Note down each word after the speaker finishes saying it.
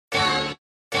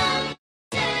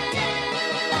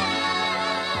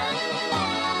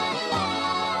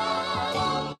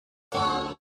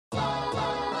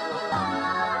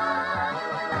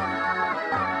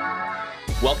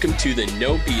Welcome to the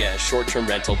No BS Short-Term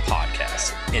Rental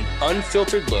Podcast, an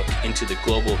unfiltered look into the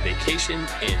global vacation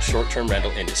and short-term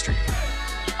rental industry.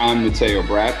 I'm Mateo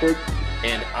Bradford.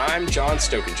 And I'm John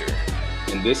Stokinger.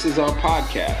 And this is our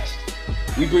podcast.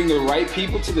 We bring the right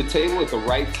people to the table at the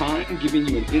right time, giving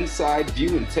you an inside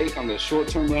view and take on the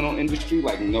short-term rental industry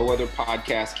like no other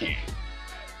podcast can.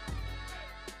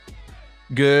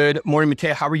 Good morning,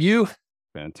 Mateo. How are you?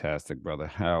 Fantastic, brother.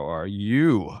 How are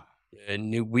you? A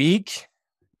new week.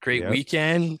 Great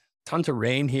weekend. Tons of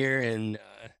rain here in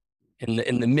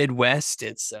the Midwest.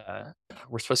 It's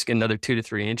we're supposed to get another 2 to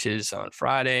 3 inches on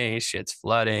Friday. Shit's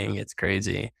flooding. It's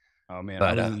crazy. Oh man,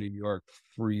 but, I was in New York,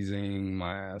 freezing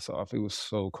my ass off. It was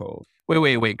so cold.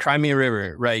 Wait. Crimea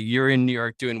River, right? You're in New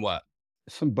York doing what?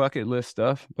 Some bucket list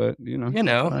stuff, but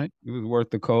right? It was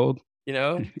worth the cold.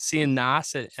 Seeing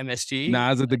Nas at MSG.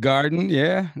 Nas at the Garden,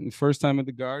 yeah. First time at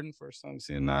the Garden. First time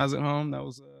seeing Nas at home. That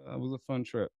was a fun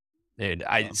trip. Dude,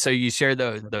 so you shared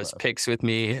those pics with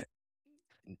me.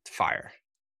 Fire.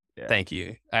 Yeah. Thank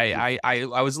you. I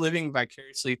was living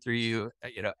vicariously through you,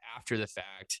 after the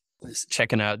fact,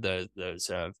 checking out those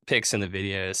pics and the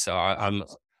videos. So I'm a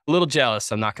little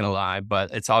jealous. I'm not going to lie,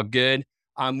 but it's all good.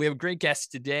 We have a great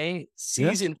guest today,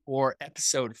 season 4,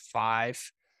 episode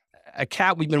 5. A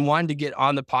cat we've been wanting to get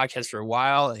on the podcast for a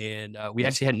while, and we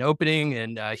actually had an opening,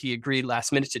 and he agreed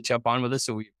last minute to jump on with us,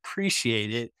 so we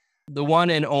appreciate it. The one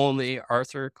and only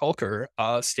Arthur Colker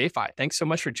of StayFi. Thanks so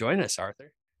much for joining us,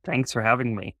 Arthur. Thanks for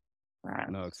having me.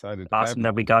 No, excited. Awesome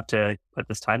that we got to put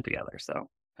this time together. So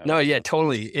no, yeah,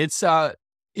 totally. It's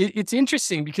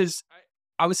interesting because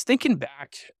I was thinking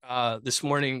back this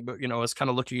morning, but I was kind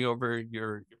of looking over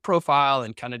your profile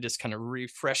and kind of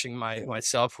refreshing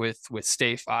myself with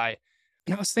StayFi.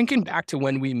 And I was thinking back to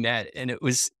when we met, and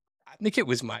I think it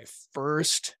was my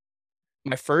first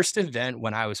event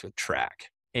when I was with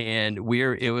Track, and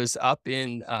it was up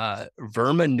in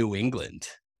Vermont, New England.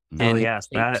 Oh yes,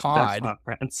 that's my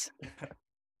friends.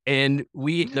 And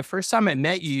the first time I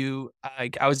met you,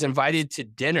 I was invited to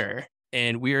dinner.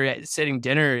 And we were sitting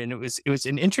dinner, and it was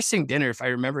an interesting dinner, if I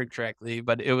remember correctly.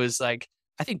 But it was like,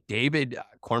 I think David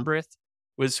Cornbrith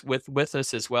was with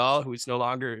us as well, who's no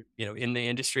longer in the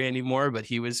industry anymore. But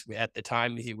he was at the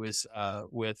time with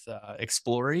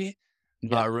Explory,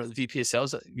 VP of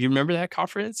Sales. You remember that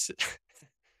conference?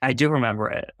 I do remember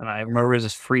it, and I remember it was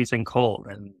just freezing cold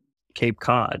in Cape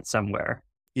Cod somewhere.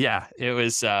 Yeah, it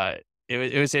was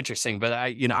interesting, but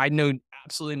I know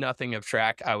absolutely nothing of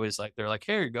Track. I was like, they're like,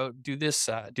 here, go do this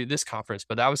conference.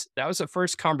 But that was the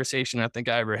first conversation I think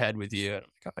I ever had with you. And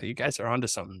I'm like, oh, you guys are onto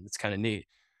something. It's kind of neat.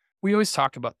 We always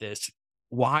talk about this.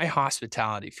 Why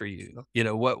hospitality for you?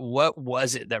 What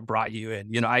was it that brought you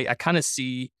in? I kind of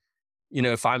see,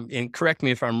 if and correct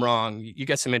me if I'm wrong, you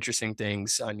got some interesting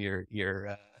things on your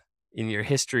in your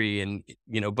history, and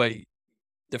but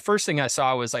the first thing I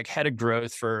saw was like head of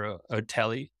growth for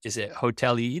Hoteli. Is it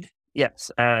Hotelied? Yes,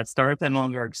 startup that no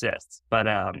longer exists, but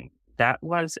that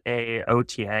was a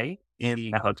OTA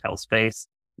in the hotel space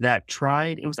that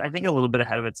tried. It was, I think, a little bit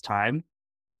ahead of its time.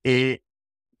 It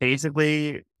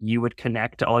basically, you would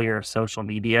connect all your social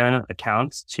media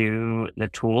accounts to the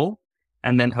tool,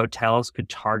 and then hotels could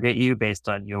target you based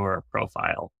on your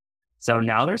profile. So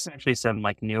now there's actually some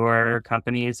like newer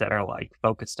companies that are like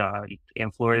focused on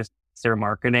influencer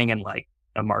marketing and like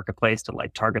a marketplace to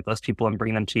like target those people and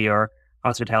bring them to your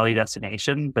hospitality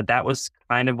destination. But that was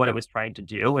kind of what it was trying to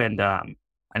do. And I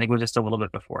think it was just a little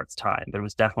bit before its time, but it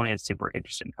was definitely a super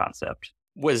interesting concept.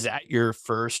 Was that your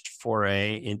first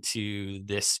foray into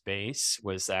this space?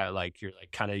 Was that like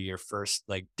your first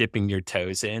like dipping your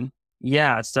toes in?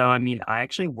 Yeah. So, I mean, I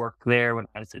actually worked there when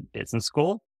I was in business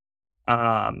school.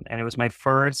 And it was my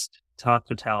first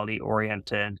hospitality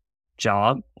oriented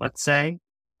job, let's say.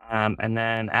 And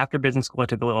then after business school, I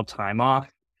took a little time off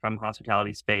from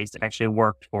hospitality space and actually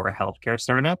worked for a healthcare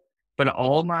startup. But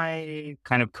all my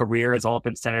kind of career has all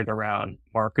been centered around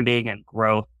marketing and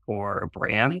growth for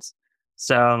brands.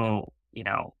 So,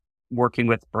 working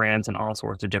with brands in all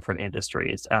sorts of different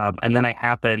industries. And then I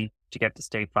happened to get to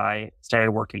StayFi,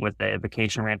 started working with a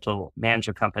vacation rental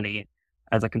management company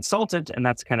as a consultant. And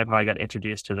that's kind of how I got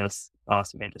introduced to this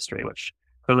awesome industry, which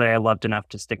clearly I loved enough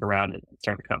to stick around and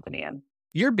start a company in.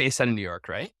 You're based out of New York,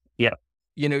 right? Yeah.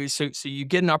 So you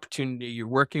get an opportunity, you're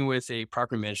working with a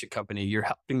property management company, you're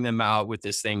helping them out with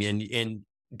this thing. And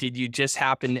did you just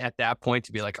happen at that point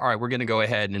to be like, all right, we're going to go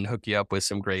ahead and hook you up with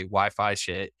some great Wi-Fi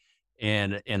shit.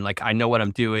 And like, I know what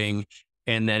I'm doing.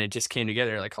 And then it just came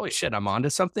together like, holy shit, I'm onto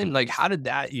something. Like, how did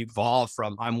that evolve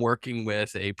from I'm working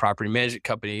with a property management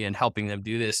company and helping them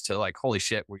do this to like, holy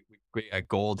shit, we got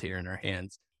gold here in our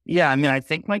hands? Yeah, I mean, I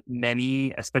think like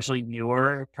many, especially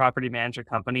newer property management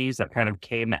companies that kind of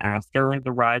came after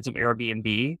the rise of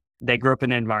Airbnb, they grew up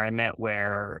in an environment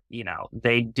where,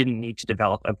 they didn't need to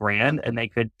develop a brand and they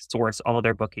could source all of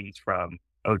their bookings from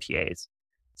OTAs.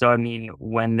 So, I mean,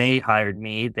 when they hired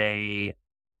me, they,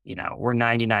 were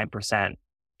 99%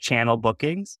 channel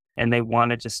bookings and they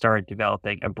wanted to start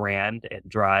developing a brand and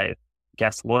drive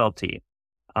guest loyalty.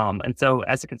 And so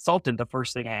as a consultant, the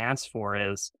first thing I asked for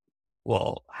is,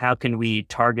 well, how can we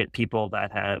target people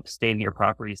that have stayed in your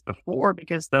properties before?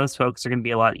 Because those folks are going to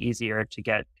be a lot easier to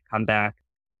get to come back,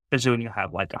 especially when you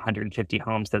have like 150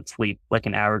 homes that sleep like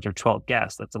an average of 12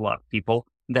 guests. That's a lot of people.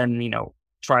 Then,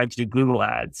 trying to do Google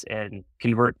ads and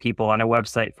convert people on a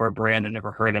website for a brand they've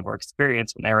never heard of or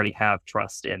experienced when they already have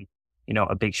trust in,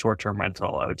 a big short-term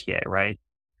rental OTA, right?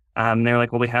 They're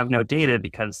like, well, we have no data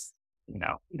because, we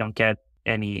don't get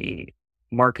any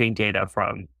marketing data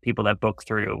from people that book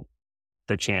through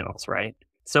the channels, right?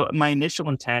 So my initial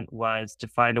intent was to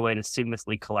find a way to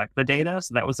seamlessly collect the data.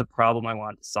 So that was a problem I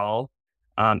wanted to solve.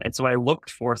 And so I looked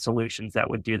for solutions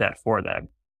that would do that for them.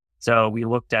 So we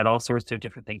looked at all sorts of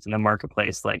different things in the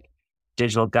marketplace, like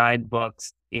digital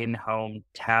guidebooks, in-home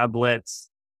tablets,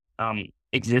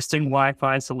 existing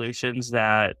Wi-Fi solutions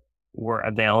that were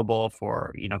available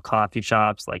for, coffee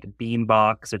shops like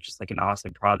Beanbox, which is like an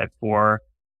awesome product for,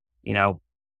 you know,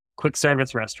 quick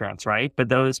service restaurants, right? But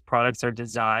those products are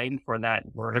designed for that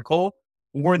vertical.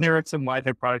 Or there are some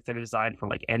Wi-Fi products that are designed for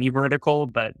like any vertical,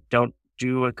 but don't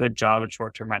do a good job at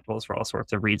short-term rentals for all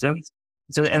sorts of reasons.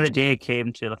 So at the end of the day, it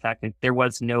came to the fact that there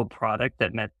was no product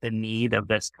that met the need of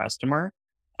this customer.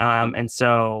 And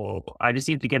so I just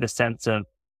need to get a sense of,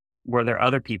 were there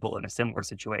other people in a similar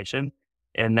situation?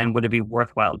 And then would it be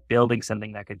worthwhile building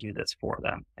something that could do this for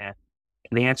them? And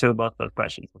the answer to both those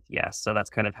questions was yes. So that's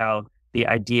kind of how the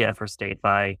idea for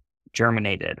StateFi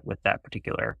germinated with that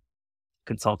particular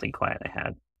consulting client I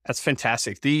had. That's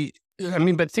fantastic.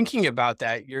 But thinking about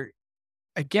that,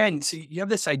 so you have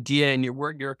this idea and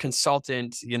you're a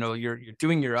consultant, you're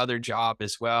doing your other job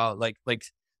as well. Like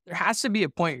there has to be a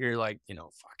point where you're like,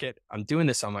 fuck it, I'm doing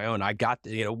this on my own. I got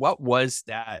what was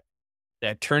that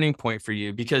turning point for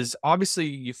you? Because obviously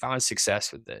you found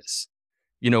success with this,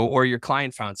 or your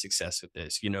client found success with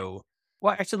this,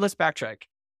 well, actually, let's backtrack.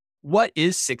 What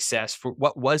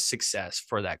was success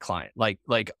for that client?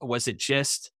 Like, was it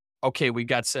just, okay, we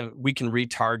can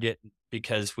retarget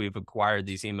because we've acquired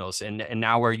these emails and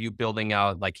now are you building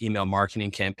out like email marketing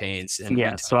campaigns and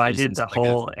yeah, so I did the like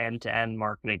whole end-to-end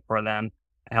marketing for them.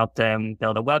 I helped them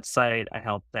build a website. I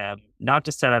helped them not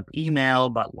just set up email,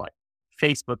 but like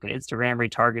Facebook and Instagram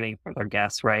retargeting for their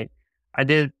guests, right? I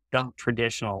did the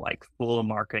traditional like full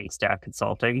marketing stack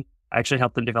consulting. I actually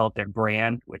helped them develop their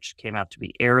brand, which came out to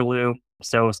be Heirloom.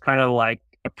 So it was kind of like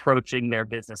approaching their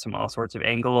business from all sorts of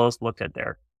angles, looked at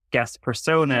their guest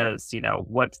personas,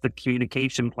 what's the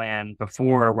communication plan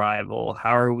before arrival?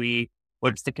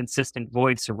 What's the consistent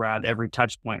voice around every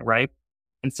touch point, right?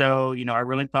 And so, I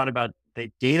really thought about the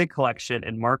data collection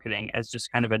and marketing as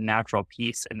just kind of a natural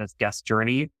piece in this guest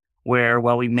journey where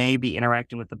while we may be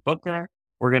interacting with the booker,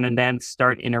 we're going to then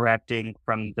start interacting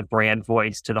from the brand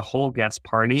voice to the whole guest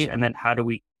party. And then how do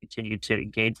we continue to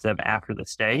engage them after the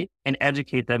stay and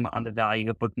educate them on the value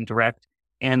of booking direct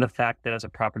and the fact that as a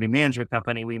property management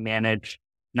company, we manage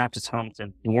not just homes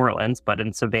in New Orleans, but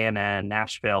in Savannah and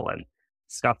Nashville and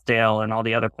Scottsdale and all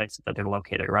the other places that they're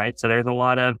located, right? So there's a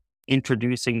lot of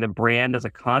introducing the brand as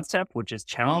a concept, which is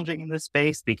challenging in this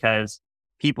space because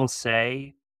people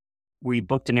say, we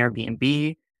booked an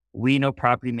Airbnb. We know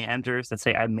property managers that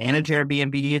say I manage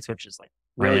Airbnbs, which is like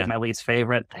really my least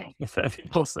favorite thing that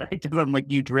people say because I'm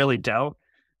like, you really don't.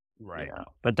 Right.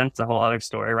 But that's a whole other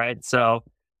story, right? So,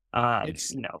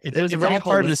 it's all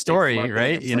part of the story,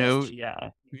 right? Yeah.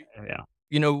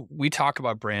 We talk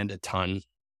about brand a ton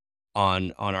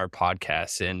on our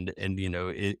podcast and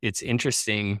it's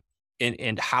interesting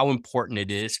and how important it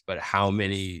is, but how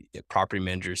many property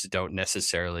managers don't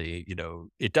necessarily,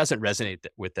 it doesn't resonate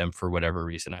with them for whatever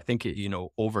reason. I think,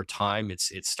 over time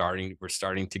we're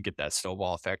starting to get that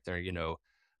snowball effect there.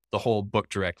 The whole book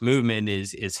direct movement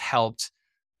is helped,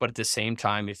 but at the same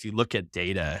time, if you look at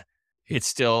data, it's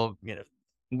still,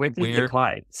 with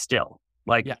decline still.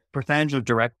 Percentage of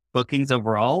direct bookings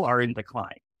overall are in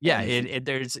decline. Yeah,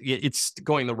 it's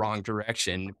going the wrong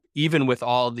direction, even with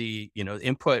all the,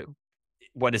 input.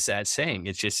 What is that saying?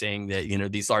 It's just saying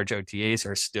that, these large OTAs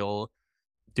are still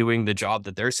doing the job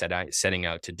that they're setting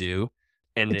out to do.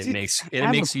 And it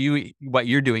makes you, what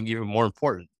you're doing, even more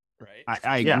important, right?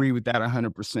 I agree with that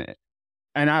 100%.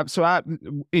 And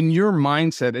in your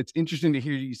mindset, it's interesting to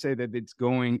hear you say that it's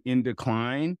going in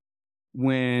decline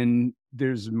when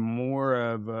there's more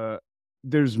of a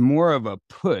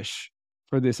push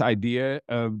for this idea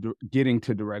of getting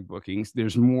to direct bookings.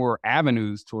 There's more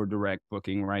avenues toward direct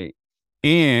booking, right?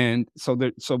 And so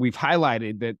we've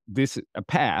highlighted that this is a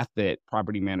path that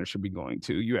property managers should be going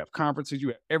to. You have conferences, you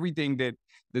have everything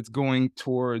that's going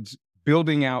towards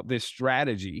building out this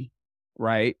strategy,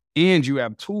 right? And you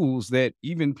have tools that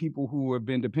even people who have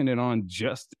been dependent on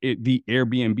just the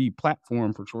Airbnb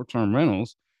platform for short-term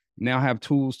rentals now have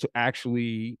tools to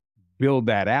actually build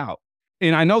that out.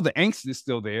 And I know the angst is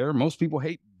still there. Most people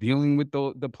hate dealing with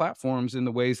the platforms in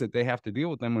the ways that they have to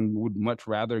deal with them and would much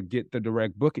rather get the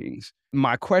direct bookings.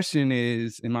 My question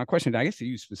I guess to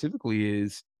you specifically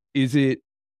is it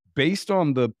based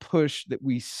on the push that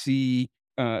we see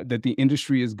that the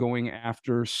industry is going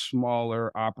after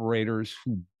smaller operators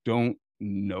who don't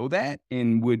know that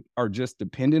and are just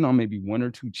dependent on maybe one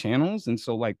or two channels, and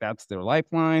so like that's their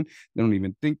lifeline? They don't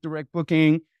even think direct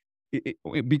booking.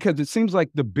 Because it seems like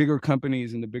the bigger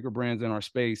companies and the bigger brands in our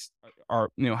space are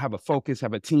have a focus,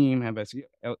 have a team, have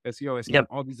SEO, Yep.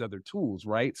 all these other tools,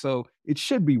 right? So it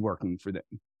should be working for them.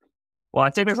 Well,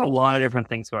 I'd say there's a lot of different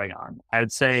things going on. I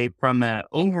would say from an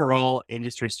overall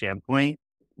industry standpoint,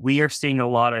 we are seeing a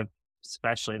lot of,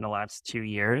 especially in the last 2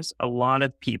 years, a lot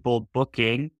of people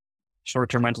booking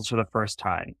short-term rentals for the first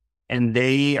time. And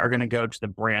they are going to go to the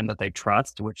brand that they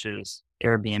trust, which is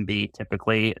Airbnb,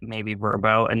 typically, maybe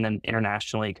Vrbo, and then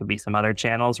internationally, it could be some other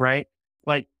channels, right?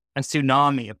 Like a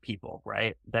tsunami of people,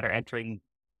 right, that are entering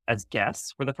as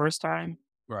guests for the first time.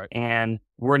 Right. And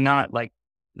we're not like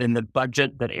in the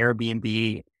budget that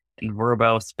Airbnb and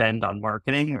Vrbo spend on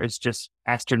marketing is just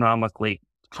astronomically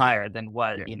higher than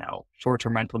what,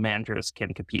 short-term rental managers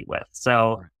can compete with.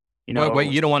 So,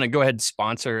 wait, you don't want to go ahead and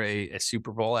sponsor a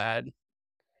Super Bowl ad?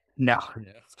 No,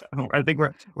 I think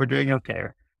we're doing okay.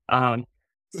 So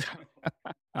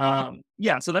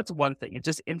that's one thing. It's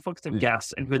just influx of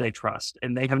guests and who they trust,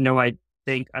 and they have no idea.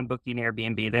 Think I'm booking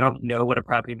Airbnb. They don't know what a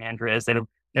property manager is. They've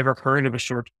never heard of a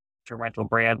short-term rental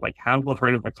brand. Like how people have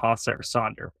heard of Colker or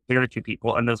Sonder? There are two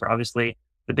people, and those are obviously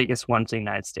the biggest ones in the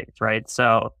United States, right?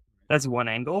 So that's one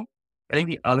angle. I think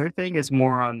the other thing is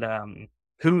more on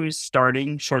who's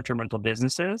starting short-term rental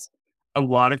businesses. A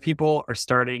lot of people are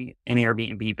starting an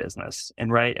Airbnb business,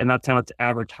 and that's how it's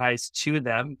advertised to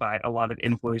them by a lot of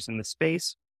influencers in the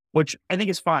space, which I think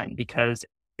is fine because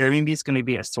Airbnb is going to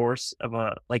be a source of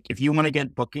if you want to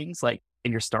get bookings, and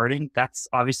you're starting, that's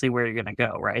obviously where you're going to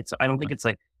go, right? So I don't think it's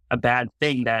like a bad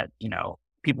thing that,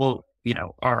 people,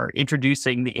 are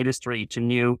introducing the industry to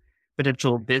new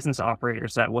potential business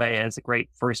operators that way as a great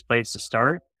first place to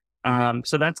start.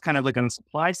 So that's kind of like on the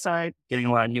supply side, getting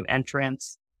a lot of new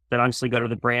entrants that honestly go to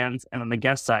the brands, and on the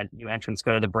guest side, new entrants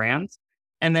go to the brands.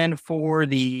 And then for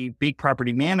the big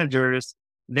property managers,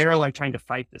 they're like trying to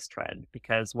fight this trend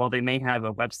because while they may have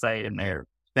a website and they're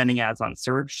spending ads on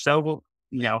search, so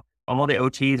all the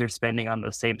OTs are spending on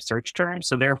the same search terms,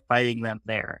 so they're fighting them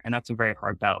there, and that's a very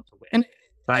hard battle to win. And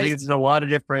so I think there's a lot of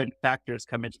different factors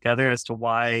coming together as to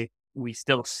why we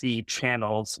still see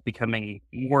channels becoming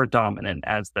more dominant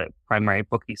as the primary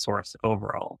booking source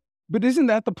overall. But isn't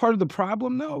that the part of the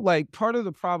problem though? Like part of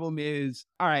the problem is,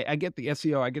 all right, I get the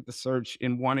SEO, I get the search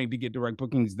and wanting to get direct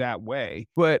bookings that way,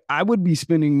 but I would be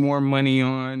spending more money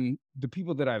on the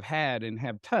people that I've had and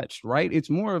have touched, right? It's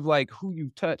more of like who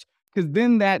you've touched, because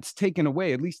then that's taken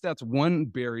away. At least that's one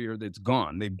barrier that's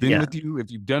gone. They've been with you.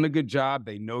 If you've done a good job,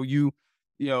 they know you,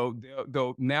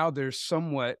 though now there's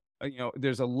somewhat,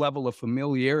 there's a level of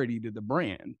familiarity to the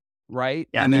brand, right?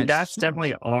 Yeah, and that's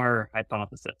definitely our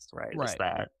hypothesis, right? Is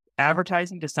that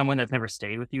advertising to someone that's never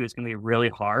stayed with you is going to be really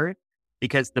hard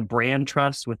because the brand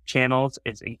trust with channels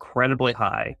is incredibly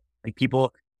high. Like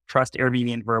people trust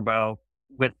Airbnb and Vrbo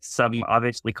with some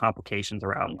obviously complications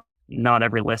around not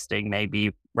every listing may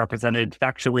be represented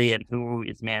factually and who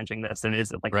is managing this and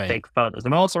is it like fake photos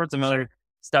and all sorts of other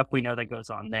stuff we know that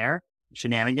goes on there,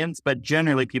 shenanigans. But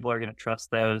generally people are going to trust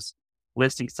those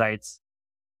listing sites.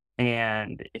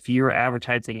 And if you're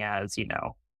advertising as,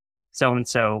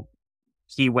 so-and-so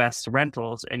Key West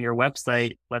rentals and your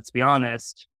website, let's be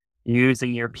honest,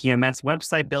 using your PMS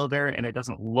website builder and it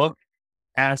doesn't look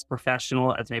as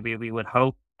professional as maybe we would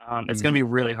hope, it's going to be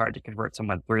really hard to convert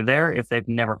someone through there if they've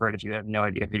never heard of you, have no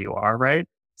idea who you are, right?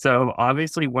 So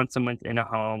obviously once someone's in a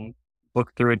home,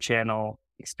 booked through a channel,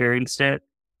 experienced it,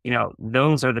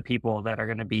 those are the people that are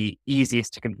going to be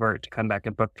easiest to convert to come back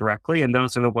and book directly. And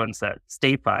those are the ones that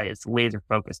StateFi is laser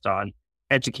focused on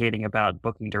educating about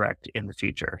booking direct in the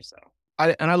future. So.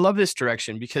 I love this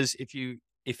direction because if you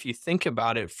think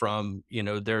about it from, you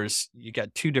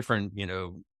got two different,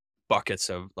 buckets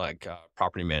of like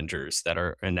property managers that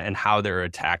are and how they're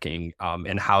attacking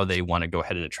and how they want to go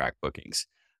ahead and attract bookings.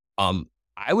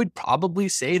 I would probably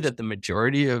say that the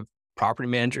majority of property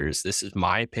managers, this is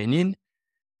my opinion,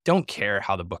 don't care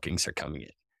how the bookings are coming in.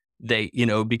 They,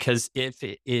 because if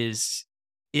it is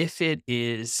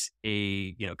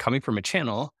a, coming from a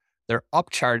channel, they're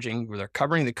upcharging or they're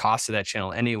covering the cost of that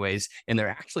channel anyways, and they're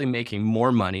actually making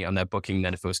more money on that booking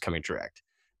than if it was coming direct.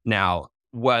 Now,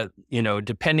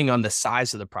 depending on the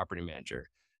size of the property manager.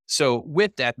 So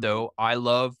with that though, I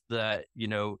love that,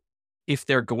 if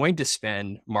they're going to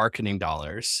spend marketing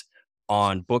dollars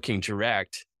on booking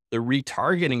direct, the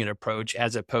retargeting approach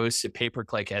as opposed to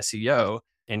pay-per-click SEO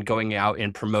and going out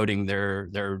and promoting their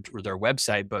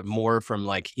website, but more from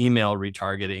like email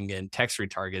retargeting and text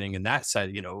retargeting and that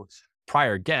side,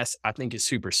 prior guests, I think is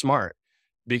super smart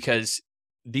because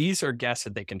these are guests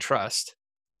that they can trust.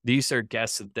 These are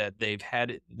guests that they've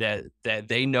had that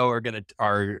they know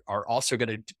are also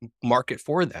going to market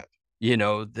for them.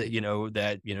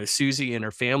 Susie and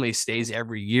her family stays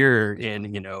every year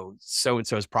in,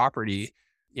 so-and-so's property,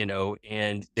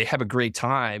 and they have a great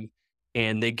time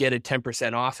and they get a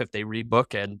 10% off if they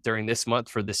rebook it during this month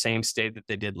for the same stay that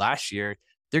they did last year.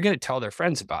 They're going to tell their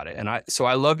friends about it. And so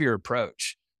I love your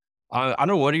approach. I don't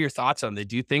know. What are your thoughts on that?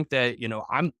 Do you think that,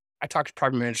 I talk to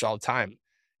property managers all the time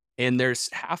and there's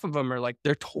half of them are like,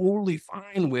 they're totally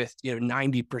fine with,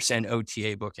 90%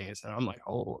 OTA bookings. And I'm like,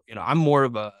 oh, I'm more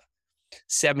of a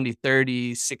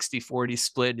 70-30, 60-40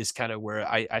 split is kind of where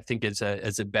I think is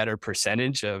a better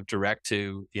percentage of direct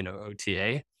to,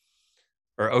 OTA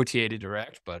or OTA to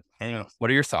direct. But I don't know.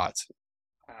 What are your thoughts?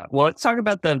 Well, let's talk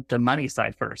about the money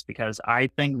side first, because I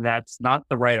think that's not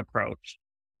the right approach,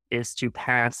 is to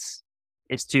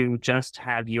just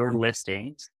have your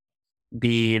listings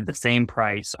be the same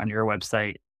price on your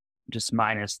website, just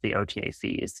minus the OTA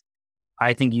fees.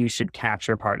 I think you should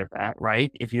capture part of that,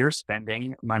 right? If you're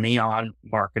spending money on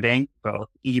marketing, both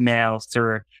email,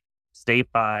 search, state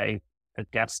by, a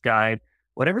guest guide,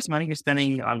 whatever's money you're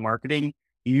spending on marketing,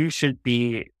 you should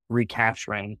be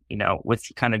recapturing, with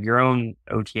kind of your own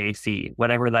OTA fee,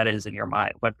 whatever that is in your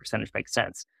mind, what percentage makes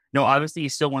sense. No, obviously you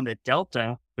still want the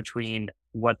delta between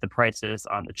what the price is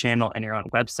on the channel and your own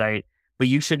website, but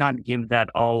you should not give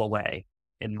that all away,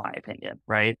 in my opinion,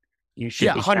 right? You should.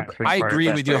 Yeah, I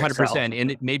agree with you 100%.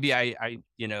 And maybe I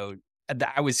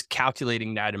was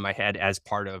calculating that in my head as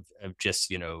part of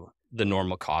just, the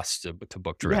normal cost to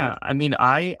book direct. Yeah. I mean,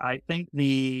 I think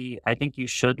you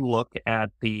should look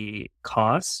at the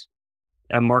costs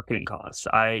and marketing costs.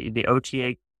 The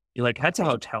OTA, like that's how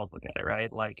hotels look at it,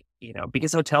 right? Like,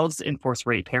 because hotels enforce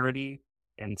rate parity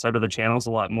and so do the channels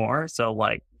a lot more. So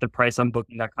like the price on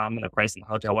booking.com and the price on the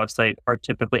hotel website are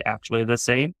typically actually the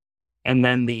same. And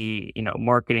then the,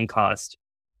 marketing cost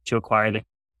to acquire the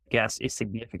guests is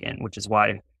significant, which is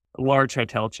why large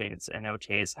hotel chains and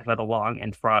OTAs have had a long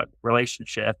and fraught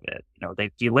relationship.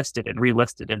 They've delisted and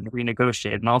relisted and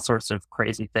renegotiated and all sorts of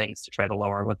crazy things to try to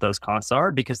lower what those costs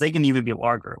are, because they can even be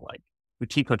larger. Like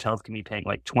boutique hotels can be paying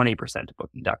like 20% to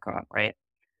booking.com, right?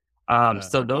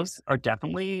 So those are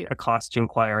definitely a cost to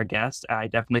acquire a guest. I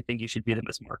definitely think you should view them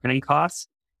as marketing costs.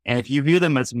 And if you view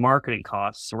them as marketing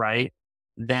costs, right,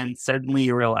 then suddenly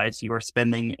you realize you are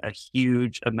spending a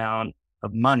huge amount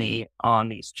of money on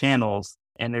these channels.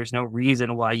 And there's no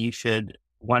reason why you should,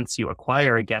 once you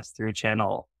acquire a guest through a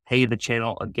channel, pay the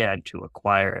channel again to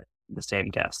acquire the same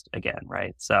guest again,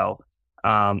 right? So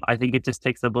I think it just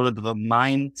takes a little bit of a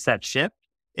mindset shift.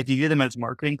 If you view them as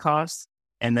marketing costs,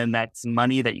 and then that's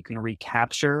money that you can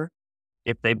recapture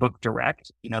if they book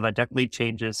direct, that definitely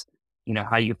changes,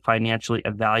 how you financially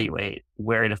evaluate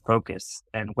where to focus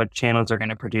and what channels are going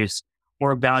to produce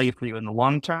more value for you in the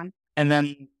long term. And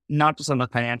then not just on the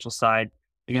financial side,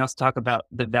 we can also talk about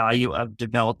the value of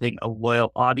developing a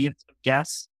loyal audience of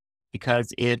guests,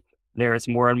 because if there is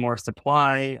more and more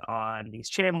supply on these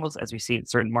channels, as we see in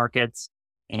certain markets,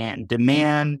 and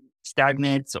demand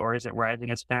stagnates or isn't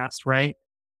rising as fast, right?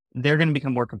 They're going to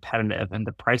become more competitive, and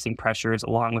the pricing pressures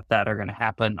along with that are going to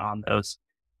happen on those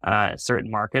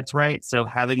certain markets, right? So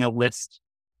having a list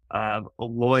of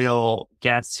loyal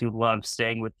guests who love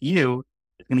staying with you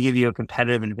is going to give you a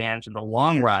competitive advantage in the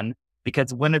long run,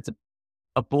 because when it's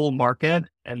a bull market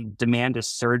and demand is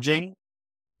surging,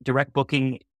 direct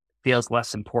booking feels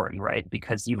less important, right?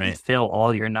 Because you can fill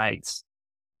all your nights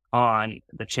on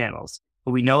the channels.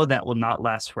 But we know that will not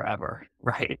last forever,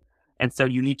 right? And so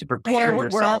you need to prepare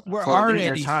yourself. We're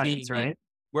already times, seeing, right?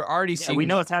 We're already seeing. We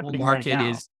know it's happening. Market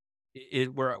right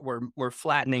now. We're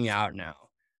flattening out now.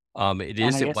 It And I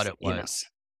isn't guess, what it was.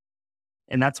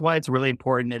 And that's why it's really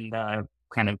important in the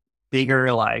kind of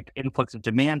bigger like influx of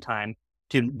demand time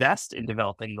to invest in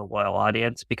developing the loyal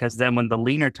audience, because then when the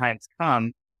leaner times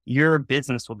come, your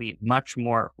business will be much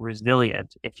more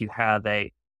resilient if you have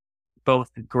a both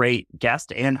great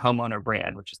guest and homeowner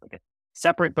brand, which is like a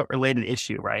separate but related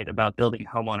issue, right? About building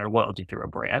homeowner loyalty through a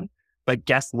brand, but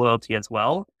guest loyalty as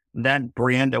well. That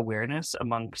brand awareness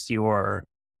amongst your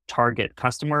target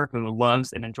customer who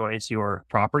loves and enjoys your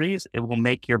properties, it will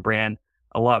make your brand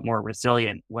a lot more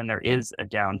resilient when there is a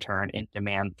downturn in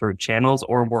demand through channels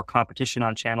or more competition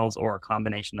on channels or a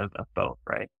combination of both,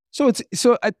 right? So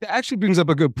it actually brings up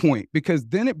a good point, because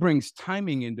then it brings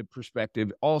timing into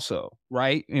perspective also,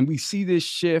 right? And we see this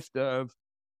shift of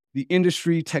the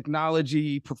industry,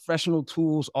 technology, professional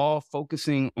tools, all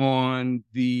focusing on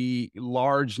the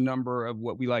large number of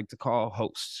what we like to call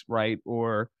hosts, right?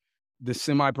 Or the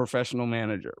semi-professional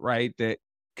manager, right? That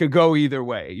could go either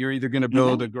way. You're either going to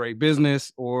build a great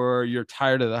business, or you're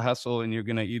tired of the hustle and you're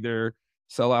going to either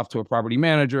sell off to a property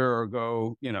manager or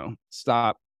go,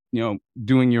 stop,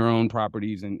 doing your own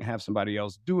properties and have somebody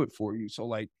else do it for you. So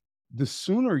like, the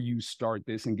sooner you start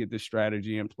this and get this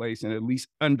strategy in place and at least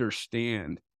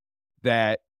understand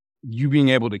that you being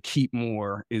able to keep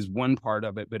more is one part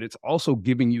of it, but it's also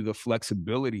giving you the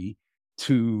flexibility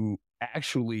to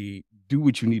actually do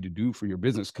what you need to do for your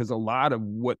business. Because a lot of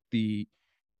what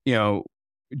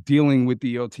dealing with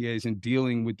the OTAs and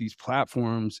dealing with these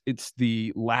platforms, it's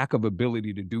the lack of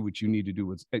ability to do what you need to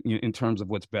do in terms of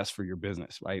what's best for your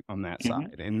business, right? On that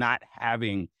side, and not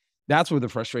having, that's where the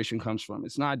frustration comes from.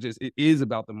 It's not just, it is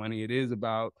about the money. It is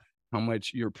about how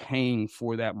much you're paying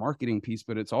for that marketing piece,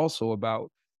 but it's also about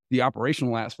the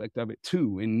operational aspect of it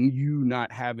too. And you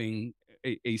not having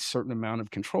a certain amount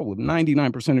of control. If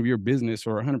 99% of your business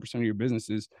or 100% of your business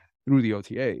is through the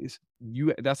OTAs,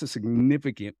 that's a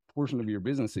significant portion of your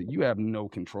business that you have no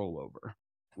control over,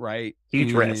 right?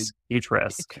 Huge risk.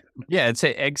 Yeah, it's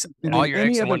all your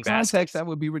eggs in one basket. That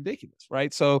would be ridiculous,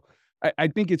 right? So I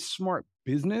think it's smart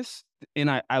business,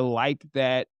 and I like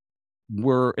that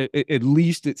at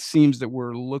least it seems that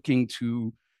we're looking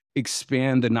to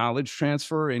expand the knowledge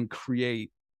transfer and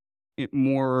create it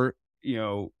more,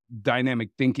 dynamic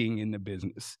thinking in the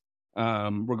business,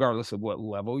 regardless of what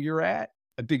level you're at.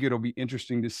 I think it'll be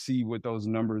interesting to see what those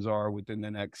numbers are within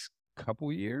the next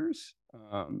couple years,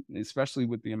 especially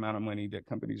with the amount of money that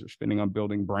companies are spending on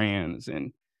building brands.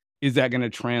 And is that going to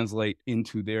translate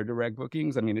into their direct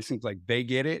bookings? I mean, it seems like they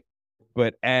get it,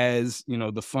 but as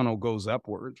the funnel goes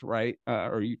upwards, right?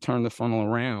 Or you turn the funnel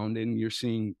around and you're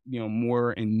seeing,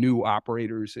 more and new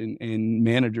operators and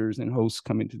managers and hosts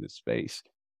come into this space.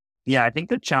 Yeah, I think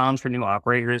the challenge for new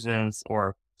operators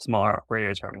or smaller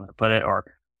operators, however you want to put it, or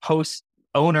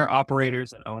owner operators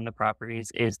that own the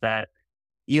properties, is that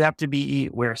you have to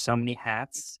wear so many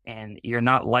hats, and you're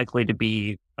not likely to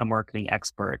be a marketing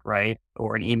expert, right?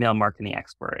 Or an email marketing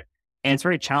expert. And it's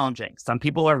very challenging. Some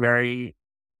people are very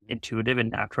intuitive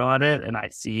and natural at it, and I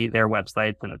see their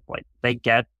websites and it's like they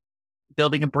get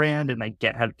building a brand and they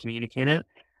get how to communicate it.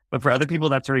 But for other people,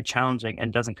 that's very challenging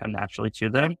and doesn't come naturally to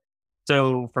them.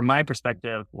 So from my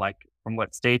perspective, like from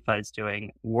what StateFi is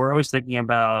doing, we're always thinking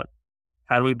about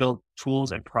how do we build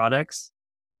tools and products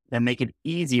that make it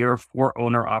easier for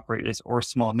owner operators or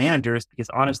small managers, because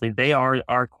honestly, they are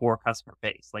our core customer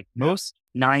base. Like most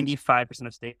 95%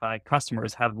 of StateFi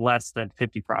customers have less than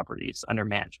 50 properties under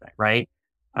management, right?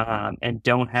 And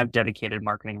don't have dedicated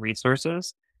marketing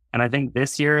resources. And I think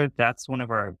this year, that's one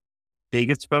of our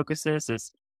biggest focuses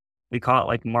is we call it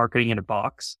like marketing in a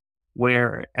box,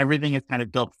 where everything is kind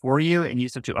of built for you and you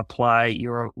just have to apply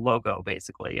your logo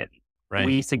basically. And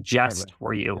we suggest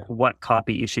for you what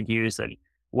copy you should use and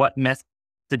what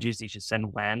messages you should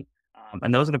send when.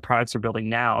 And those are the products we're building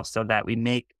now so that we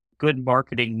make good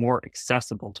marketing more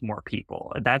accessible to more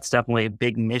people. And that's definitely a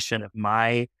big mission of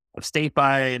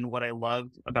StateFi, and what I love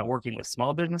about working with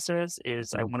small businesses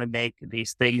is I want to make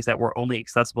these things that were only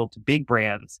accessible to big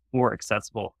brands more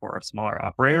accessible for smaller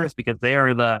operators, because they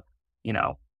are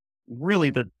really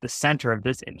the center of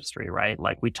this industry, right?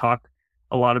 Like we talk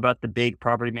a lot about the big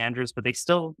property managers, but they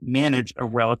still manage a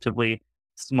relatively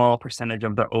small percentage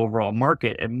of the overall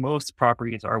market. And most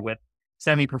properties are with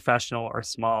semi-professional or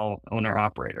small owner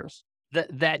operators.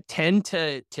 That 10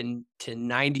 to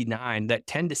 99, that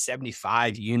 10 to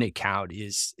 75 unit count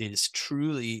is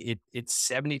truly, it's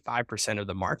 75% of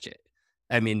the market.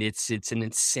 I mean, it's an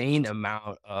insane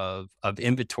amount of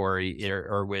inventory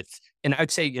and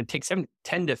I'd say it takes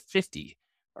 10 to 50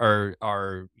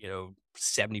 are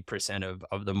 70%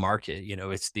 of the market.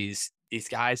 It's these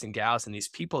guys and gals and these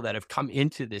people that have come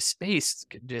into this space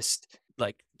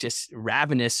just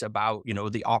ravenous about,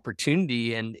 the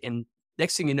opportunity, and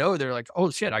next thing you know, they're like, oh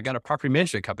shit, I got a property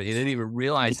management company. They didn't even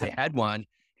realize they had one.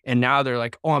 And now they're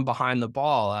like, oh, I'm behind the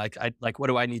ball. Like, what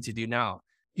do I need to do now?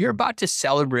 You're about to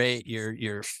celebrate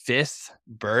your fifth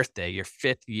birthday, your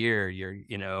fifth year.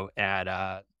 You're, at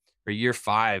or year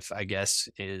five, I guess,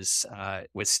 is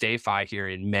with StayFi here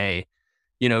in May.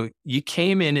 You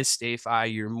came in as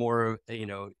StayFi. You're more,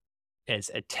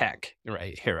 as a tech,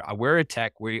 right here. We're a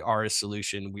tech. We are a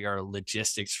solution. We are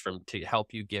logistics to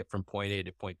help you get from point A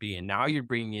to point B. And now you're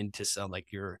bringing into some like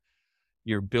you're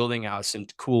building out some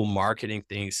cool marketing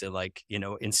things that like,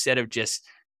 instead of just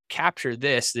capture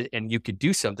this and you could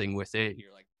do something with it,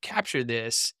 you're like, capture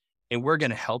this and we're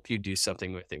going to help you do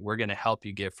something with it. We're going to help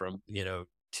you get from,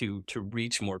 to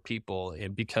reach more people.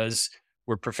 And because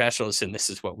we're professionals and this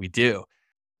is what we do.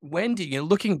 When do you,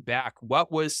 looking back,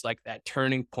 what was like that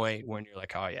turning point when you're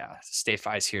like, oh yeah,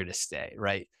 StayFi's here to stay,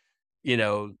 right? you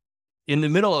know, in the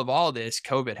middle of all this,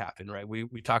 COVID happened, right? We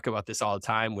talk about this all the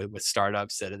time with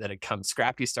startups that it comes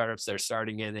scrappy startups that are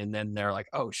starting in, and then they're like,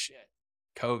 oh shit,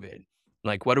 COVID.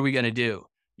 Like, what are we gonna do?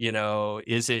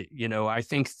 Is it, I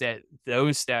think that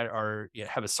those that are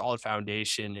have a solid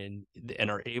foundation and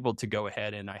are able to go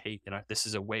ahead and this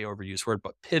is a way overused word,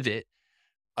 but pivot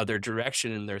their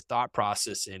direction and their thought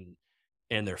process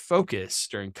and their focus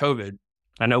during COVID.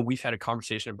 I know we've had a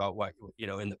conversation about what,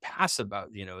 in the past about,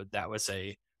 that was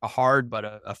a hard, but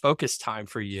a focused time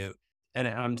for you. And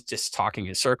I'm just talking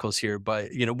in circles here, but,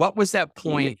 what was that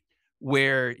point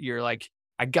where you're like,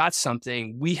 I got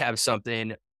something, we have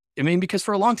something. I mean, because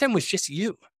for a long time it was just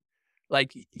you.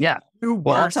 Like, yeah.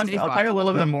 Well, I'll tell you a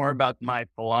little bit more about my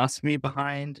philosophy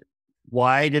behind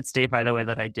why I did StayFi the way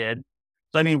that I did.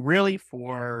 So, I mean, really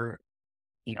StayFi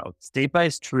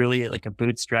is truly like a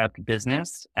bootstrapped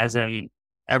business, as in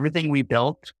everything we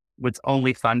built was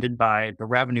only funded by the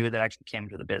revenue that actually came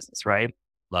to the business, right?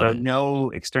 Love it. No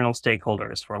external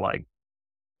stakeholders for like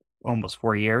almost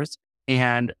 4 years.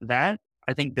 And that,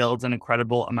 I think, builds an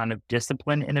incredible amount of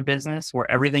discipline in a business where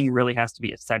everything really has to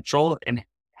be essential and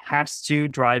has to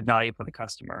drive value for the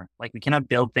customer. Like, we cannot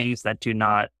build things that do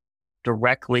not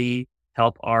directly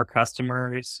help our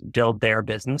customers build their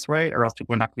business, right? Or else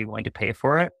we're not going to be willing to pay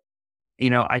for it.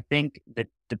 I think that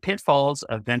the pitfalls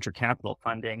of venture capital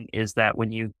funding is that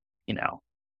when you,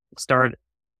 start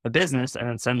a business and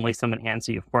then suddenly someone hands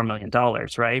you $4 million,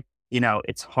 right?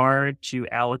 It's hard to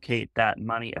allocate that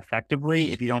money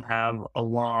effectively if you don't have a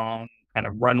long kind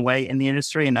of runway in the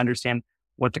industry and understand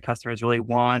what the customers really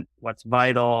want, what's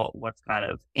vital, what's kind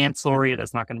of ancillary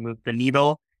that's not going to move the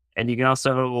needle. And you can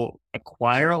also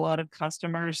acquire a lot of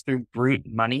customers through brute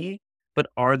money, but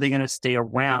are they going to stay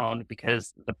around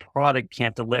because the product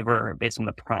can't deliver based on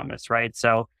the promise, right?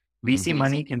 So VC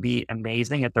money can be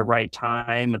amazing at the right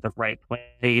time, at the right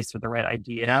place, with the right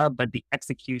idea, but the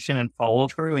execution and follow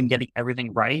through and getting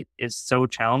everything right is so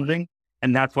challenging.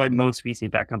 And that's why most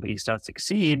VC-backed companies don't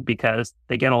succeed, because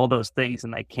they get all those things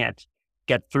and they can't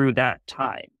get through that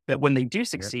time. But when they do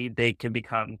succeed, they can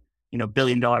become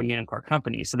billion-dollar unicorn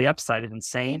companies. So the upside is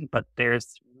insane, but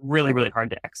there's really, really hard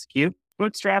to execute.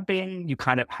 Bootstrapping, you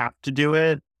kind of have to do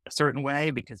it a certain way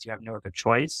because you have no other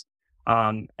choice.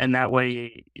 And that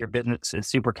way your business is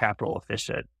super capital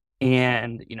efficient.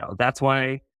 And, that's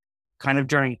why kind of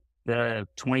during the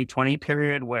 2020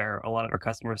 period where a lot of our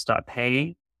customers stopped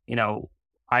paying,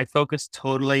 I focused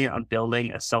totally on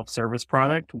building a self-service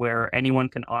product where anyone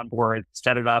can onboard,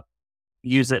 set it up,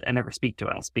 use it, and never speak to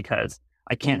us, because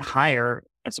I can't hire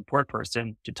a support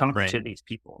person to talk to these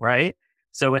people, right?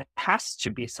 So it has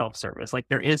to be self-service. Like,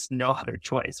 there is no other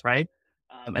choice, right?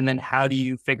 And then how do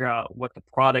you figure out what the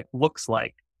product looks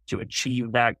like to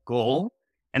achieve that goal,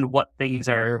 and what things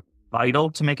are vital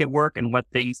to make it work and what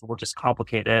things will just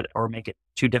complicate it or make it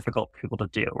too difficult for people to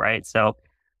do, right? So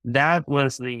that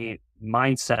was the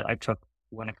mindset I took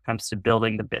when it comes to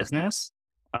building the business.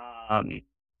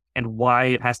 And why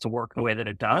it has to work the way that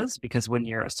it does, because when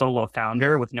you're a solo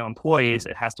founder with no employees,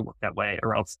 it has to work that way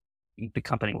or else the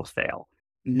company will fail.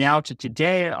 Now to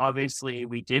today, obviously,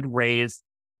 we did raise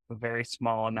a very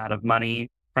small amount of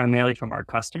money, primarily from our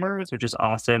customers, which is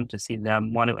awesome to see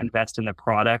them want to invest in the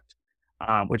product,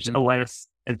 which let us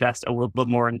invest a little bit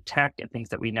more in tech and things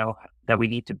that we know that we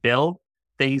need to build,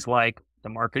 things like the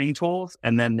marketing tools.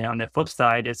 And then on the flip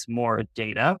side, it's more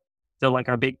data. So like,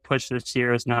 our big push this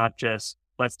year is not just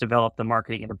let's develop the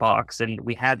marketing in the box. And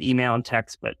we have email and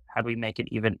text, but how do we make it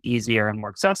even easier and more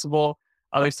accessible?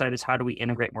 Other side is how do we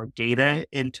integrate more data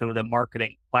into the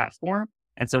marketing platform?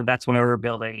 And so that's when we're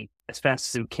building as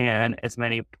fast as we can, as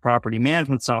many property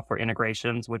management software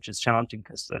integrations, which is challenging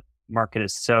because the market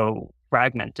is so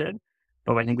fragmented.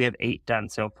 But I think we have 8 done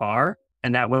so far.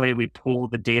 And that way we pull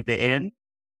the data in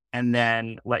and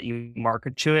then let you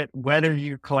market to it, whether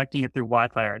you're collecting it through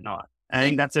Wi-Fi or not. And I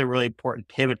think that's a really important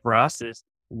pivot for us is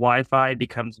Wi-Fi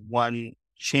becomes one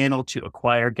channel to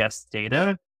acquire guest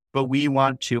data, but we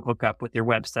want to hook up with your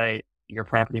website, your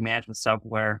property management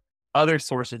software, other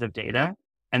sources of data,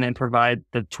 and then provide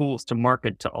the tools to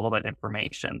market to all of that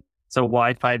information. So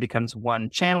Wi-Fi becomes one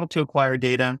channel to acquire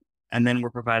data, and then we're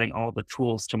providing all the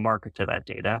tools to market to that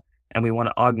data. And we want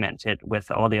to augment it with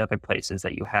all the other places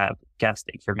that you have guest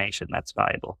information that's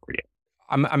valuable for you.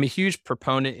 I'm a huge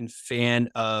proponent and fan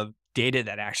of data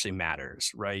that actually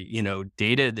matters, right?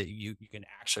 Data that you can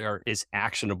actually is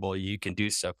actionable. You can do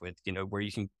stuff with, where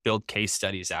you can build case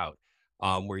studies out,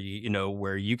 where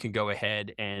where you can go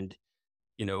ahead and,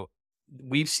 you know,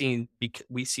 we've seen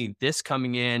this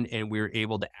coming in and we were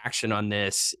able to action on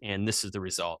this, and this is the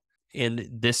result. And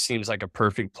this seems like a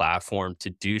perfect platform to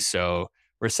do so.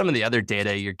 Where some of the other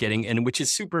data you're getting, and which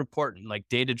is super important, like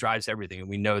data drives everything, and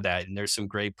we know that. And there's some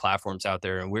great platforms out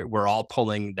there, and we're all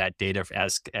pulling that data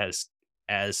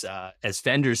as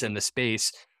vendors in the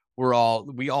space.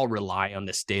 We all rely on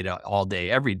this data all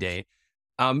day, every day,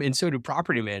 and so do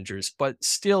property managers. But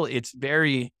still, it's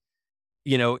very,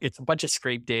 it's a bunch of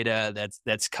scrape data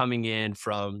that's coming in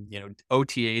from,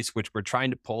 OTAs, which we're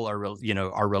trying to pull our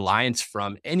reliance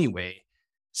from anyway.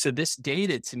 So this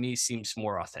data to me seems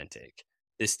more authentic.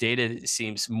 This data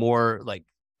seems more like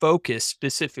focused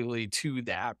specifically to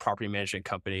that property management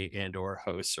company and or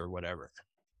hosts or whatever.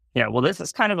 Yeah, well, this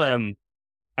is kind of I don't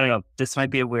know, this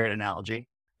might be a weird analogy,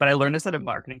 but I learned this at a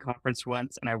marketing conference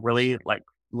once, and I really like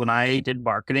when I did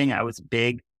marketing, I was a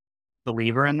big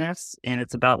believer in this, and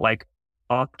it's about like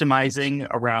optimizing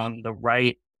around the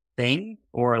right thing,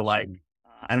 or like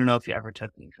I don't know if you ever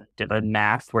did a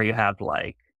math where you have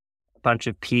like a bunch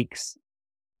of peaks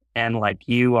and like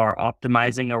you are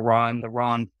optimizing around the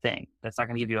wrong thing. That's not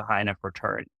going to give you a high enough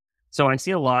return. So I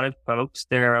see a lot of folks,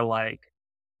 they're like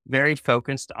very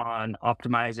focused on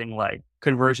optimizing like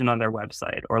conversion on their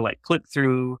website or like click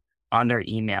through on their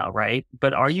email, right?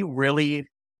 But are you really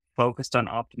focused on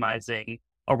optimizing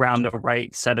around the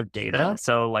right set of data?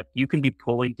 So like you can be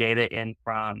pulling data in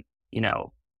from,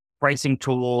 pricing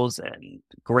tools and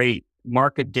great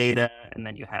market data, and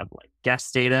then you have like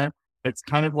guest data. It's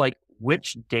kind of like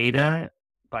which data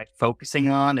by focusing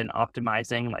on and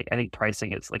optimizing, like I think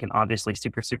pricing is like an obviously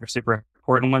super, super, super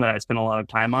important one that I spend a lot of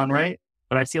time on, right?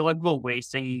 But I see a lot of people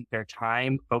wasting their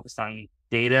time focused on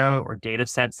data or data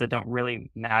sets that don't really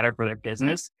matter for their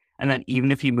business. And then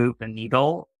even if you move the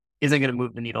needle, isn't going to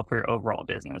move the needle for your overall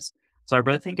business. So I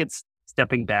really think it's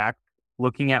stepping back,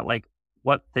 looking at like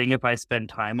what thing if I spend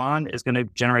time on is going to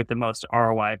generate the most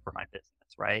ROI for my business,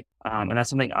 right? And that's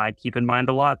something I keep in mind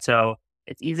a lot. So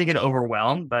it's easy to get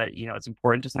overwhelmed, but it's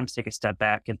important to sometimes take a step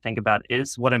back and think about,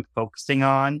 is what I'm focusing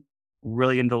on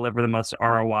really going to deliver the most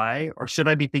ROI? Or should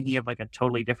I be thinking of like a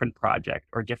totally different project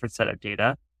or different set of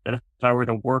data that if I were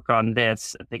to work on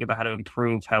this and think about how to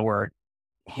improve how we're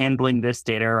handling this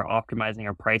data or optimizing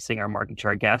our pricing or marketing to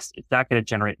our guests, it's not going to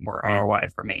generate more ROI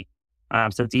for me.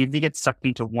 So it's easy to get sucked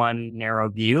into one narrow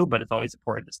view, but it's always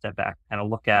important to step back and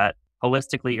look at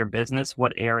holistically your business,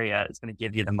 what area is going to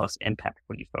give you the most impact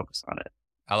when you focus on it.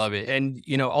 I love it. And,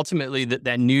 ultimately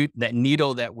that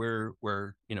needle that we're,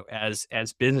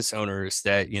 as business owners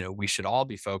that, we should all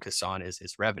be focused on is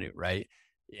revenue, right?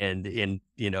 And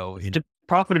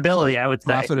profitability, I would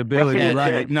say. Profitability,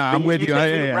 right. No, I'm with you.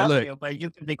 Revenue, but you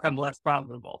can become less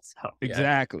profitable. So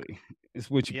exactly.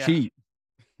 It's what you keep.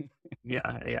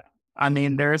 Yeah. I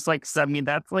mean, that's like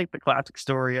the classic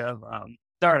story of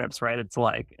startups, right? It's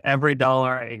like every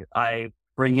dollar I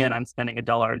bring in, I'm spending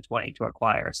 $1.20 to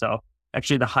acquire. So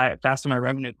actually the faster my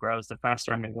revenue grows, the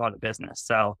faster I'm going to go out of business.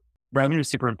 So revenue is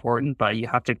super important, but you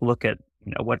have to look at,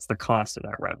 what's the cost of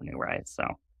that revenue, right? So,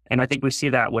 and I think we see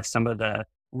that with some of the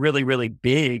really, really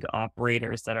big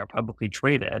operators that are publicly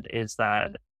traded, is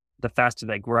that the faster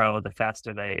they grow, the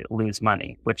faster they lose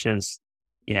money, which is,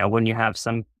 when you have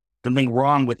something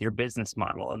wrong with your business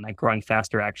model, and like growing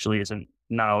faster actually isn't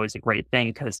not always a great thing,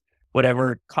 because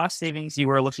whatever cost savings you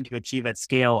were looking to achieve at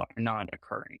scale are not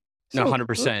occurring. No,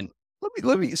 100%.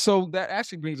 Let me. So that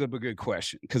actually brings up a good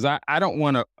question, because I don't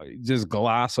want to just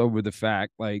gloss over the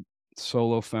fact, like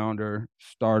solo founder,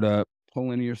 startup,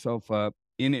 pulling yourself up,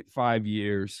 in it 5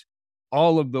 years,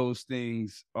 all of those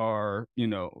things are,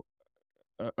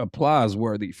 applause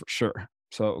worthy for sure.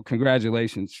 So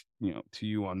congratulations, to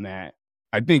you on that.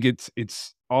 I think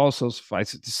it's also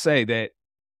suffice it to say that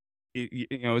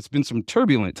it's been some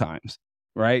turbulent times,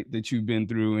 right, that you've been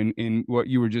through, in what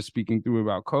you were just speaking through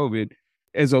about COVID.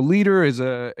 as a leader, as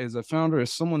a founder,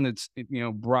 as someone that's,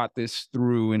 brought this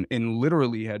through and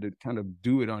literally had to kind of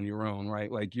do it on your own,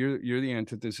 right? Like you're the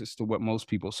antithesis to what most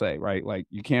people say, right? Like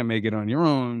you can't make it on your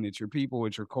own. It's your people,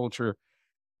 it's your culture.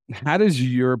 How does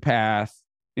your path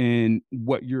and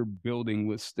what you're building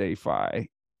with StayFi,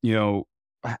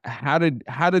 how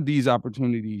did these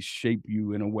opportunities shape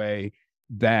you in a way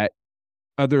that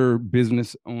other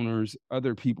business owners,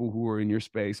 other people who are in your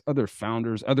space, other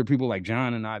founders, other people like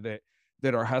John and I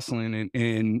that are hustling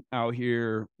and out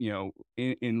here,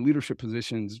 in leadership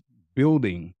positions,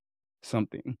 building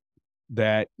something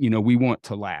that, we want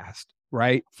to last,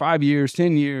 right? 5 years,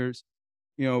 10 years,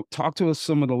 talk to us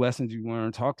some of the lessons you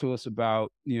learned. Talk to us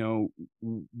about,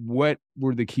 what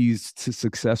were the keys to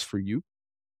success for you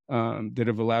that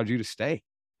have allowed you to stay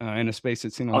in a space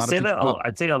that's seen a I'll lot of say that, people.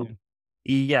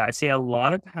 I'd say a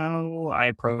lot of how I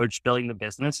approach building the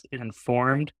business is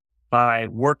informed by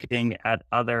working at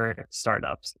other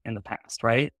startups in the past,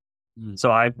 right?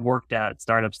 So I've worked at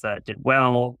startups that did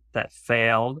well, that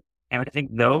failed. And I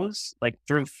think those, like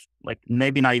through, like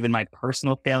maybe not even my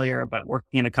personal failure, but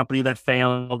working in a company that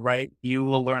failed, right? You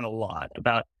will learn a lot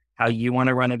about how you want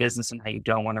to run a business and how you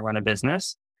don't want to run a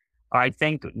business. I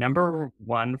think number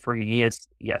one for me is,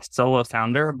 yes, solo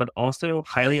founder, but also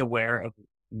highly aware of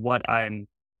what I'm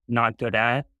not good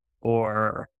at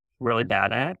or really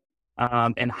bad at,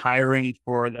 and hiring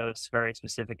for those very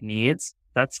specific needs.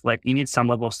 That's like, you need some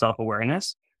level of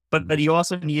self-awareness, but you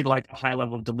also need like a high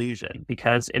level of delusion,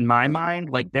 because in my mind,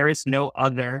 like there is no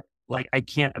other, like I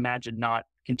can't imagine not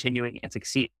continuing and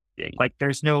succeeding. Like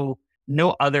there's no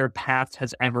other path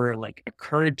has ever like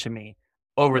occurred to me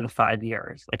over the 5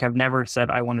 years. Like I've never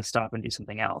said I want to stop and do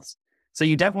something else. So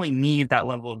you definitely need that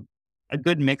level of a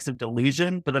good mix of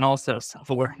delusion, but then also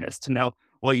self-awareness to know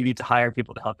what you need to hire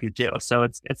people to help you do. So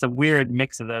it's a weird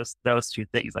mix of those two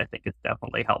things. I think it's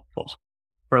definitely helpful,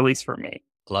 or at least for me.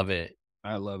 Love it.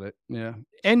 I love it. Yeah.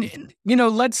 And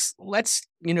let's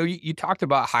you talked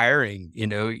about hiring.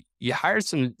 You hired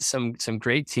some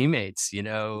great teammates.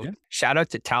 Yeah. Shout out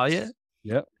to Talia.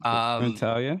 Yep.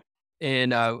 Talia.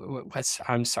 And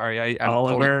I'm sorry, I'm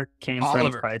Oliver came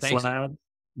Oliver, from Price Lab.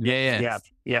 Yeah.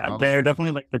 They're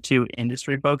definitely like the two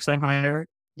industry folks I hire.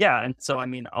 Yeah, and so I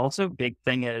mean, also big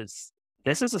thing is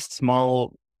this is a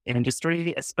small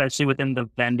industry, especially within the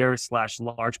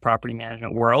vendor/large property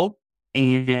management world.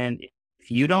 And if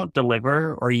you don't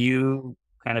deliver or you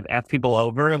kind of F people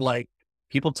over, like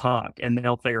people talk and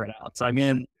they'll figure it out. So I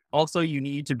mean, also you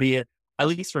need to be, at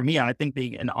least for me, I think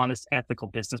being an honest, ethical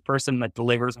business person that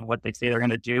delivers on what they say they're going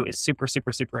to do is super,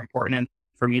 super, super important. And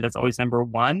for me, that's always number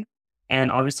one. And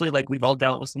obviously, like we've all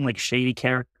dealt with some like shady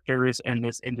characters in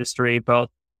this industry, both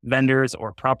vendors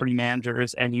or property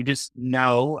managers. And you just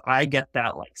know, I get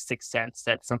that like sixth sense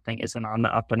that something isn't on the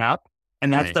up and up.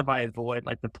 And that's stuff I avoid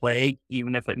like the plague,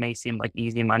 even if it may seem like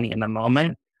easy money in the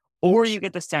moment. Or you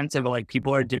get the sense of like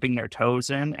people are dipping their toes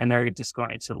in and they're just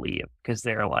going to leave because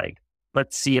they're like,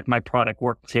 let's see if my product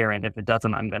works here. And if it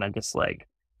doesn't, I'm going to just like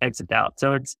exit out.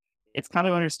 So it's kind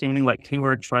of understanding like who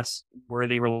are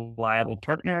trustworthy, reliable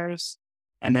partners,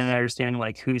 and then understanding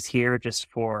like who's here just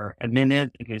for a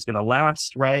minute and who's going to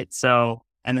last. Right. So,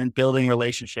 and then building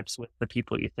relationships with the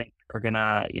people you think are going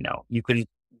to, you can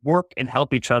work and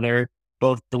help each other,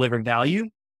 both deliver value.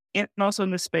 And also in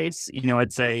this space,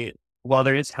 I'd say while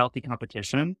there is healthy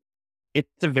competition,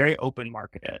 it's a very open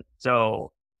market.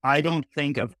 So I don't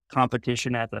think of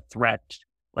competition as a threat.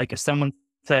 Like if someone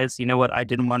says, you know what, I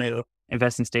didn't want to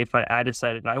invest in StayFi, I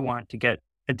decided I want to get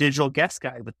a digital guest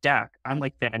guide with DAC. I'm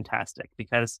like, fantastic,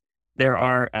 because there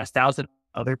are 1,000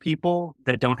 other people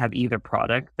that don't have either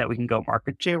product that we can go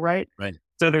market to, right? Right.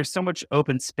 So there's so much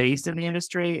open space in the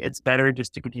industry. It's better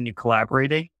just to continue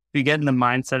collaborating. If you get in the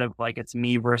mindset of like, it's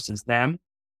me versus them,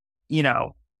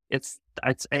 it's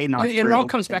A, not it true. all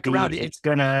comes back around. It's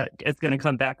gonna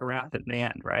come back around in the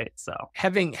end, right? So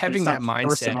having that mindset,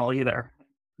 personal either.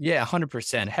 Yeah,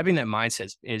 100%. Having that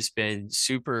mindset has been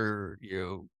super,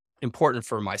 important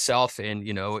for myself and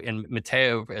and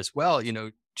Matteo as well.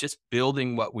 Just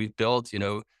building what we've built.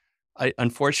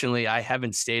 Unfortunately, I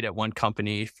haven't stayed at one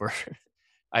company for.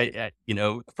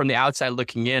 From the outside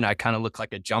looking in, I kind of look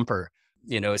like a jumper.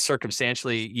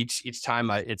 Circumstantially, each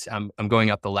time I'm going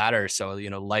up the ladder. So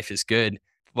life is good,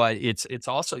 but it's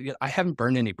also I haven't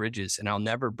burned any bridges, and I'll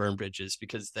never burn bridges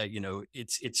because that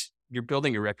it's you're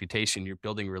building a reputation, you're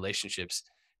building relationships,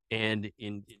 and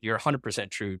you're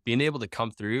 100% true. Being able to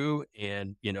come through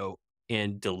and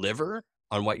and deliver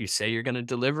on what you say you're going to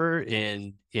deliver,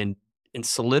 and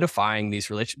solidifying these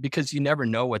relationships, because you never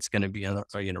know what's going to be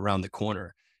around the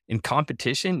corner. And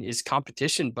competition is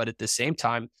competition, but at the same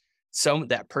time,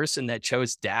 that person that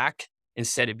chose DAC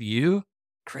instead of you,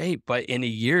 great. But in a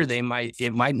year,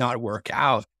 it might not work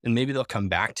out, and maybe they'll come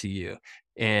back to you.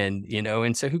 And,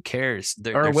 and so who cares?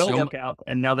 Or it will work out,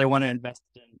 and now they want to invest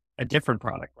in a different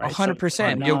product, right?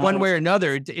 100%. One way or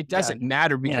another, it doesn't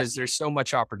matter because there's so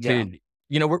much opportunity.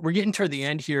 We're getting toward the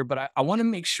end here, but I want to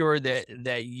make sure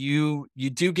that you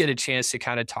do get a chance to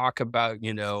kind of talk about,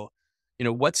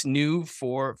 what's new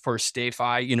for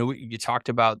StayFi. You talked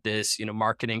about this,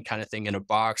 marketing kind of thing in a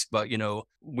box, but,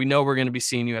 we know we're going to be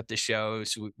seeing you at the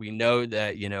shows. We know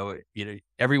that,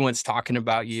 everyone's talking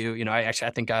about you. I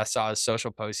think I saw a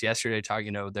social post yesterday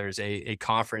talking, there's a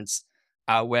conference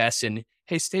out west, and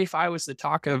hey, StayFi was the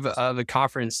talk of the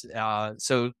conference.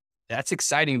 So that's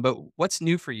exciting, but what's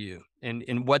new for you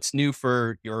and what's new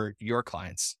for your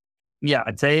clients? Yeah,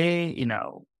 I'd say,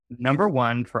 number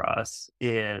one for us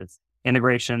is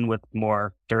integration with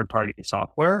more third-party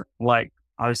software. Like,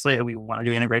 obviously, we want to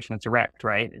do integration with direct,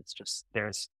 right? It's just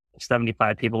there's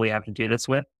 75 people we have to do this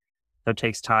with. So it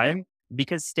takes time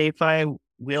because StayFi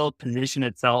will position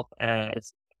itself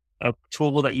as a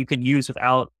tool that you can use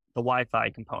without the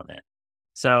Wi-Fi component.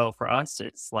 So for us,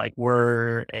 it's like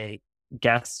we're a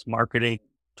guest marketing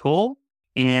tool,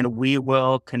 and we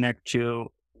will connect to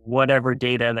whatever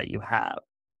data that you have,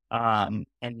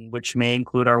 and which may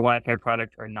include our Wi-Fi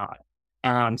product or not.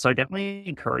 So I definitely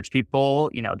encourage people,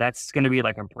 that's going to be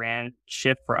like a brand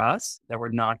shift for us, that we're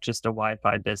not just a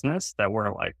Wi-Fi business, that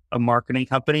we're like a marketing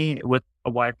company with a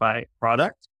Wi-Fi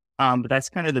product. But that's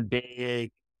kind of the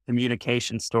big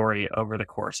communication story over the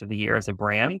course of the year as a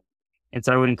brand. And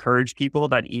so I would encourage people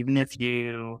that even if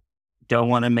you don't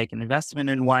want to make an investment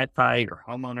in Wi-Fi, your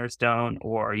homeowners don't,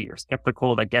 or you're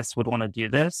skeptical that guests would want to do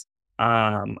this,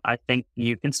 I think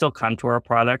you can still come to our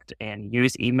product and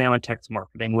use email and text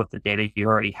marketing with the data you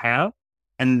already have.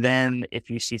 And then if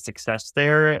you see success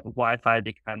there, Wi-Fi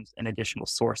becomes an additional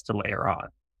source to layer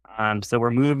on. So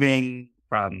we're moving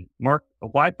from a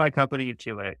Wi-Fi company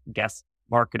to a guest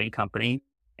marketing company.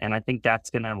 And I think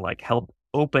that's going to like help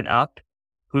open up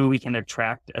who we can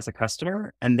attract as a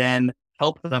customer, and then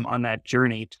help them on that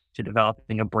journey to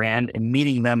developing a brand and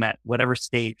meeting them at whatever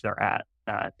stage they're at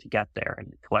to get there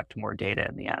and collect more data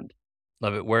in the end.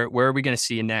 Love it. Where are we going to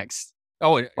see you next?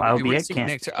 Oh, I'll be at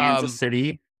Kansas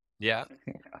City. Yeah.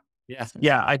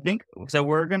 I think so.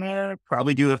 We're going to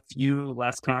probably do a few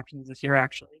less conferences this year,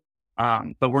 actually.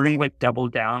 But we're going to like double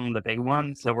down on the big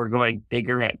ones. So we're going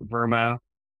bigger at Verma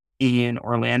in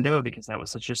Orlando because that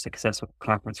was such a successful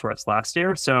conference for us last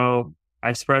year. So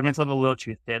I spread myself a little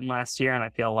too thin last year. And I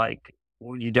feel like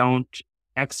when you don't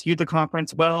execute the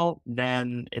conference well,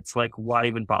 then it's like, why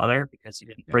even bother? Because you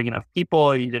didn't bring enough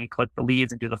people, you didn't collect the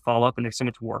leads and do the follow-up, and there's so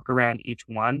much work around each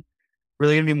one.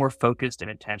 Really going to be more focused and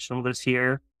intentional this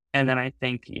year. And then I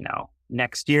think,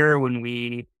 next year when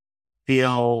we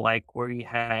feel like we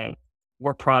have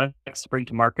more products to bring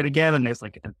to market again, and there's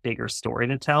like a bigger story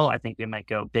to tell, I think we might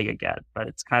go big again. But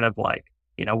it's kind of like,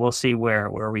 we'll see where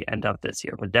we end up this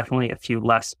year, but definitely a few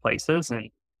less places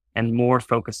and more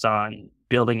focused on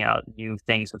building out new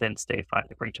things within StayFi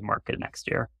to bring to market next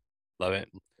year. Love it.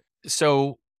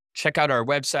 So check out our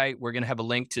website. We're going to have a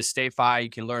link to StayFi. You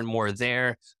can learn more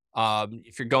there.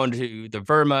 If you're going to the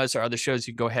Vermas or other shows,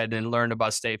 you can go ahead and learn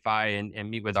about StayFi and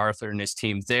meet with Arthur and his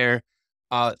team there.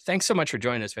 Thanks so much for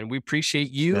joining us, man. We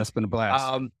appreciate you. That's been a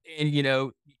blast.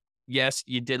 And yes,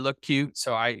 you did look cute.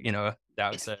 So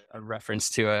that was a reference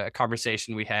to a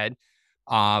conversation we had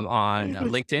on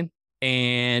LinkedIn,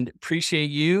 and appreciate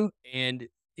you. And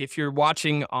if you're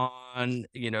watching on,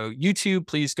 YouTube,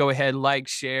 please go ahead, like,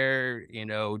 share,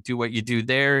 do what you do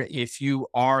there. If you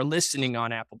are listening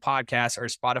on Apple Podcasts or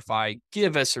Spotify,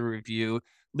 give us a review,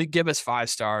 give us 5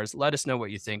 stars. Let us know what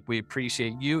you think. We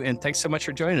appreciate you. And thanks so much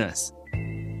for joining us.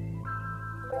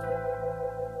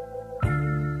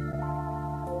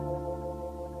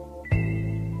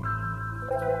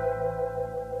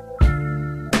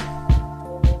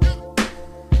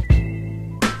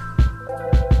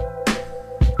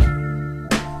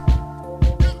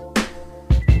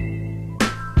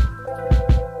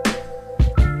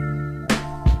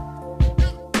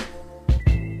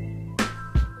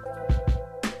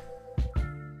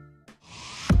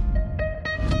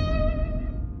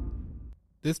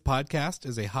 This podcast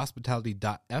is a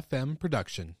Hospitality.fm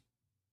production.